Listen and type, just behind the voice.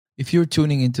If you're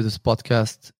tuning into this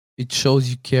podcast, it shows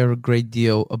you care a great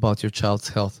deal about your child's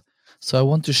health. So I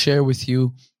want to share with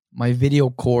you my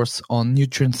video course on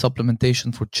nutrient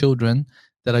supplementation for children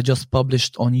that I just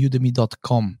published on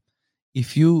udemy.com.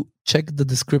 If you check the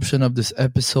description of this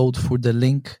episode for the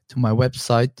link to my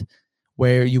website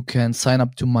where you can sign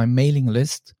up to my mailing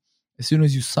list, as soon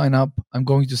as you sign up, I'm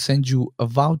going to send you a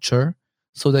voucher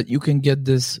so that you can get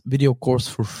this video course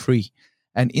for free.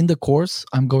 And in the course,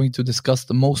 I'm going to discuss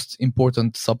the most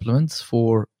important supplements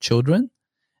for children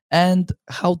and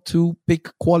how to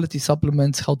pick quality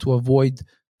supplements, how to avoid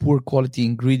poor quality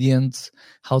ingredients,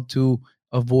 how to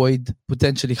avoid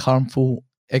potentially harmful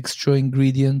extra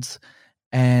ingredients,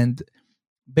 and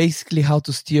basically how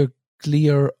to steer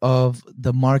clear of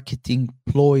the marketing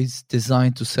ploys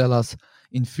designed to sell us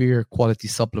inferior quality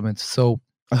supplements. So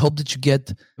I hope that you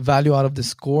get value out of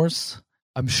this course.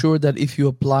 I'm sure that if you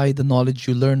apply the knowledge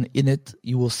you learn in it,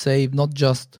 you will save not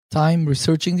just time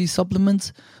researching these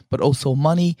supplements, but also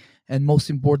money. And most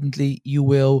importantly, you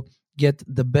will get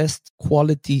the best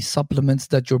quality supplements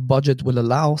that your budget will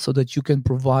allow so that you can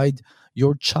provide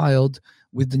your child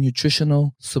with the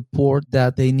nutritional support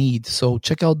that they need. So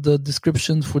check out the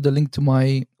description for the link to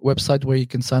my website where you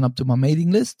can sign up to my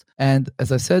mailing list. And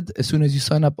as I said, as soon as you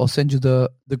sign up, I'll send you the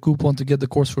coupon to get the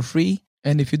course for free.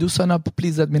 And if you do sign up,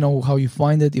 please let me know how you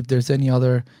find it. If there's any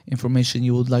other information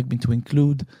you would like me to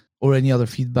include or any other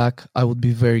feedback, I would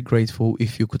be very grateful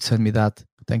if you could send me that.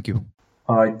 Thank you.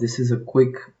 All right, this is a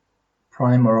quick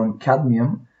primer on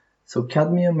cadmium. So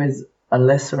cadmium is a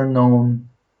lesser known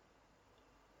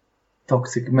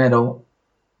toxic metal,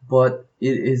 but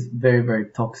it is very, very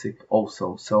toxic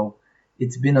also. So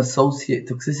it's been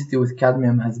toxicity with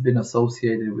cadmium has been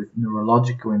associated with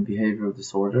neurological and behavioral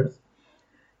disorders.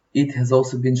 It has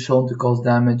also been shown to cause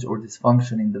damage or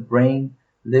dysfunction in the brain,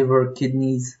 liver,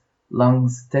 kidneys,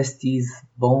 lungs, testes,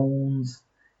 bones,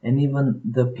 and even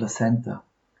the placenta.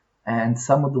 And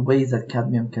some of the ways that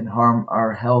cadmium can harm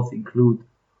our health include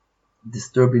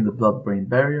disturbing the blood-brain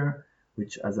barrier,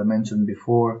 which, as I mentioned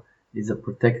before, is a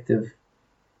protective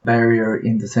barrier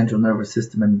in the central nervous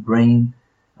system and brain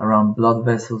around blood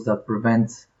vessels that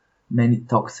prevents many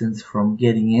toxins from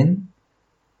getting in.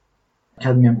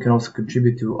 Cadmium can also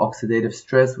contribute to oxidative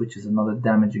stress, which is another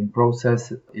damaging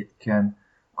process. It can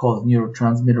cause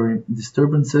neurotransmitter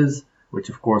disturbances, which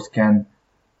of course can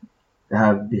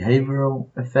have behavioral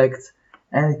effects,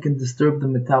 and it can disturb the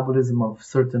metabolism of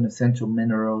certain essential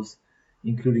minerals,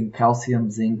 including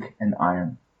calcium, zinc, and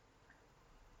iron.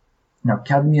 Now,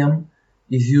 cadmium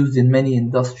is used in many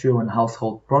industrial and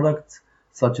household products,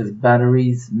 such as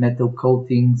batteries, metal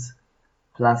coatings,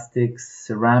 plastics,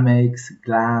 ceramics,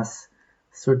 glass,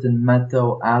 certain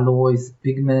metal alloys,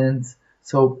 pigments.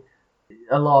 So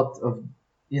a lot of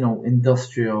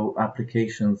industrial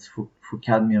applications for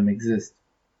cadmium exist.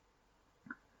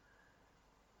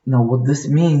 Now, what this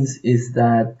means is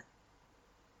that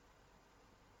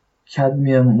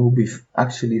cadmium will be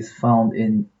is found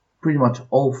in pretty much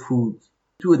all foods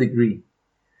to a degree,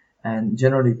 and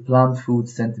generally plant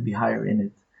foods tend to be higher in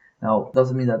it. Now, it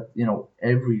doesn't mean that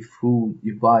every food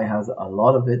you buy has a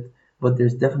lot of it, but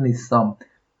there's definitely some,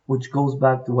 which goes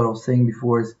back to what I was saying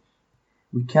before, is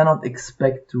we cannot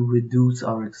expect to reduce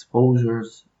our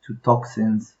exposures to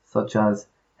toxins such as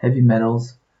heavy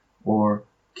metals or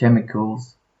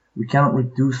chemicals. We cannot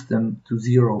reduce them to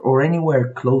zero or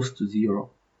anywhere close to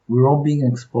zero. We're all being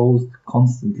exposed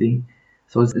constantly.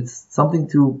 So it's something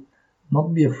to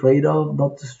not be afraid of,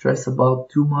 not to stress about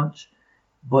too much,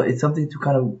 but it's something to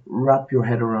kind of wrap your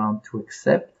head around, to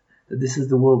accept that this is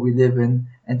the world we live in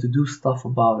and to do stuff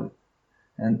about it.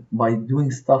 And by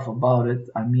doing stuff about it,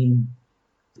 I mean,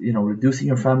 reducing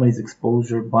your family's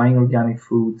exposure, buying organic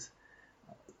foods,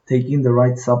 taking the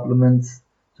right supplements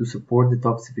to support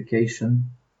detoxification,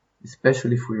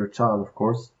 especially for your child, of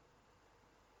course.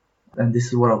 And this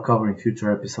is what I'll cover in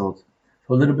future episodes.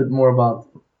 So a little bit more about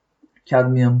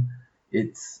cadmium.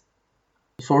 Its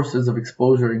sources of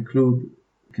exposure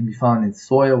can be found in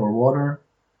soil or water,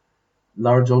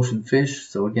 large ocean fish.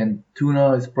 So again,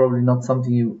 tuna is probably not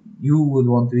something you would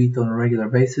want to eat on a regular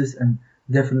basis, and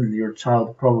definitely your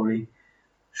child probably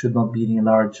should not be eating a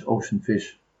large ocean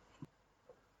fish.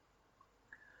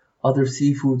 Other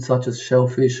seafood such as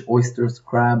shellfish, oysters,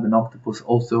 crab, and octopus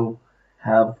also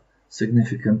have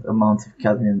significant amounts of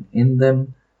cadmium in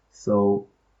them. So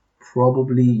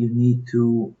probably you need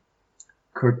to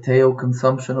curtail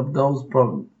consumption of those.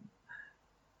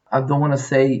 I don't want to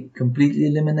say completely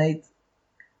eliminate,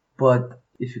 but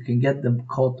if you can get them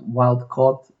wild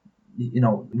caught,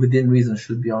 within reason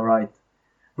should be all right.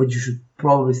 But you should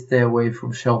probably stay away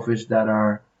from shellfish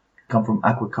that come from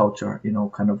aquaculture,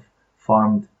 kind of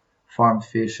farmed farmed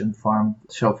fish and farmed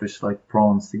shellfish like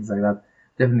prawns, things like that.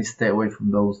 Definitely stay away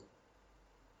from those.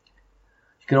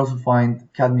 You can also find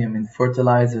cadmium in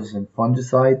fertilizers and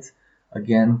fungicides.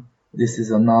 Again, this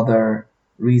is another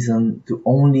reason to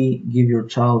only give your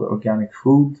child organic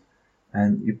food.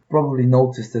 And you probably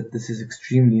noticed that this is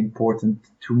extremely important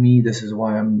to me. This is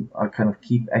why I kind of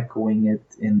keep echoing it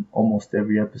in almost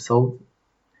every episode.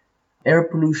 Air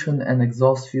pollution and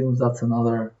exhaust fumes, that's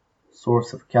another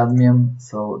source of cadmium.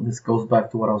 So this goes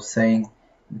back to what I was saying.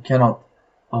 You cannot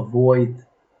avoid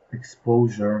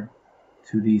exposure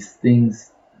to these things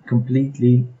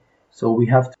completely. So we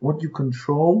have to, what you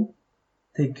control,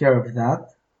 take care of that.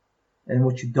 And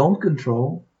what you don't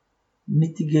control,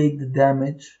 mitigate the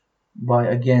damage by,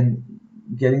 again,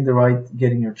 getting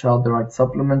your child the right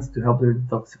supplements to help their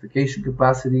detoxification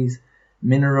capacities,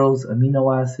 minerals,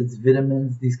 amino acids,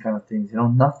 vitamins, these kind of things.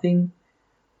 Nothing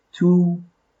too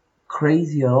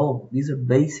crazy at all. These are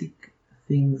basic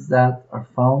things that are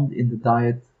found in the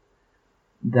diet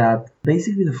that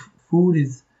basically the food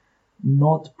is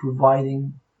not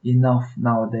providing enough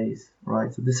nowadays,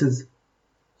 right? So this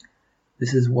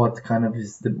is what kind of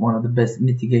is one of the best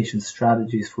mitigation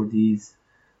strategies for these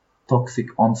toxic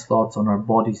onslaughts on our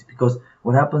bodies, because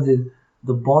what happens is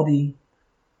the body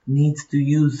needs to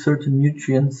use certain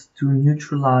nutrients to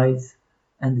neutralize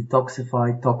and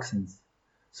detoxify toxins.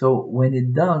 So when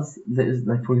it does,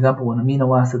 like for example, when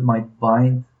amino acid might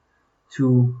bind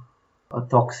to a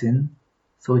toxin,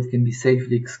 so it can be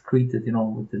safely excreted,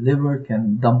 with the liver,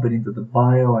 can dump it into the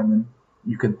bile, and then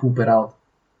you can poop it out.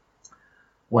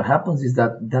 What happens is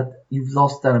that you've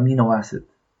lost that amino acid,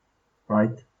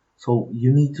 right? So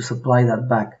you need to supply that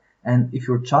back. And if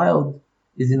your child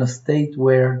is in a state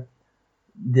where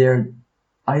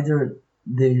either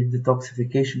their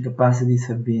detoxification capacities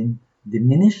have been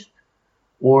diminished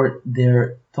or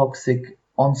their toxic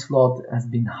onslaught has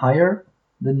been higher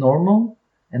than normal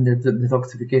and their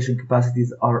detoxification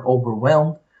capacities are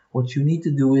overwhelmed, what you need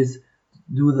to do is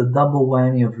do the double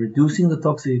whammy of reducing the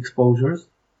toxic exposures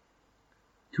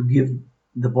to give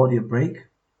the body a break,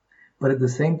 but at the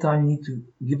same time you need to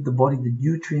give the body the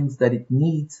nutrients that it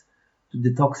needs to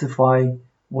detoxify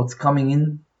what's coming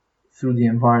in through the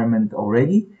environment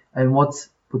already and what's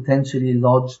potentially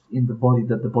lodged in the body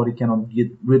that the body cannot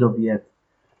get rid of yet.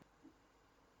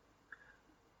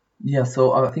 Yeah,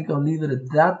 so I think I'll leave it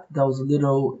at that. That was a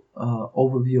little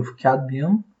overview of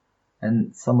cadmium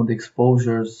and some of the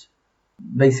exposures.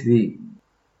 Basically,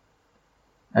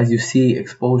 as you see,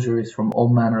 exposure is from all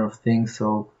manner of things.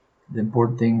 So the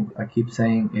important thing I keep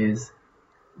saying is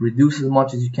reduce as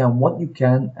much as you can what you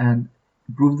can and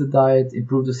improve the diet,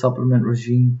 improve the supplement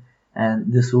regime,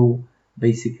 and this will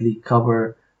basically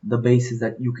cover the bases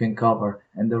that you can cover.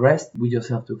 And the rest, we just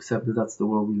have to accept that that's the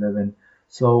world we live in.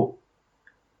 So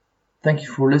thank you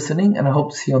for listening, and I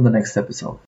hope to see you on the next episode.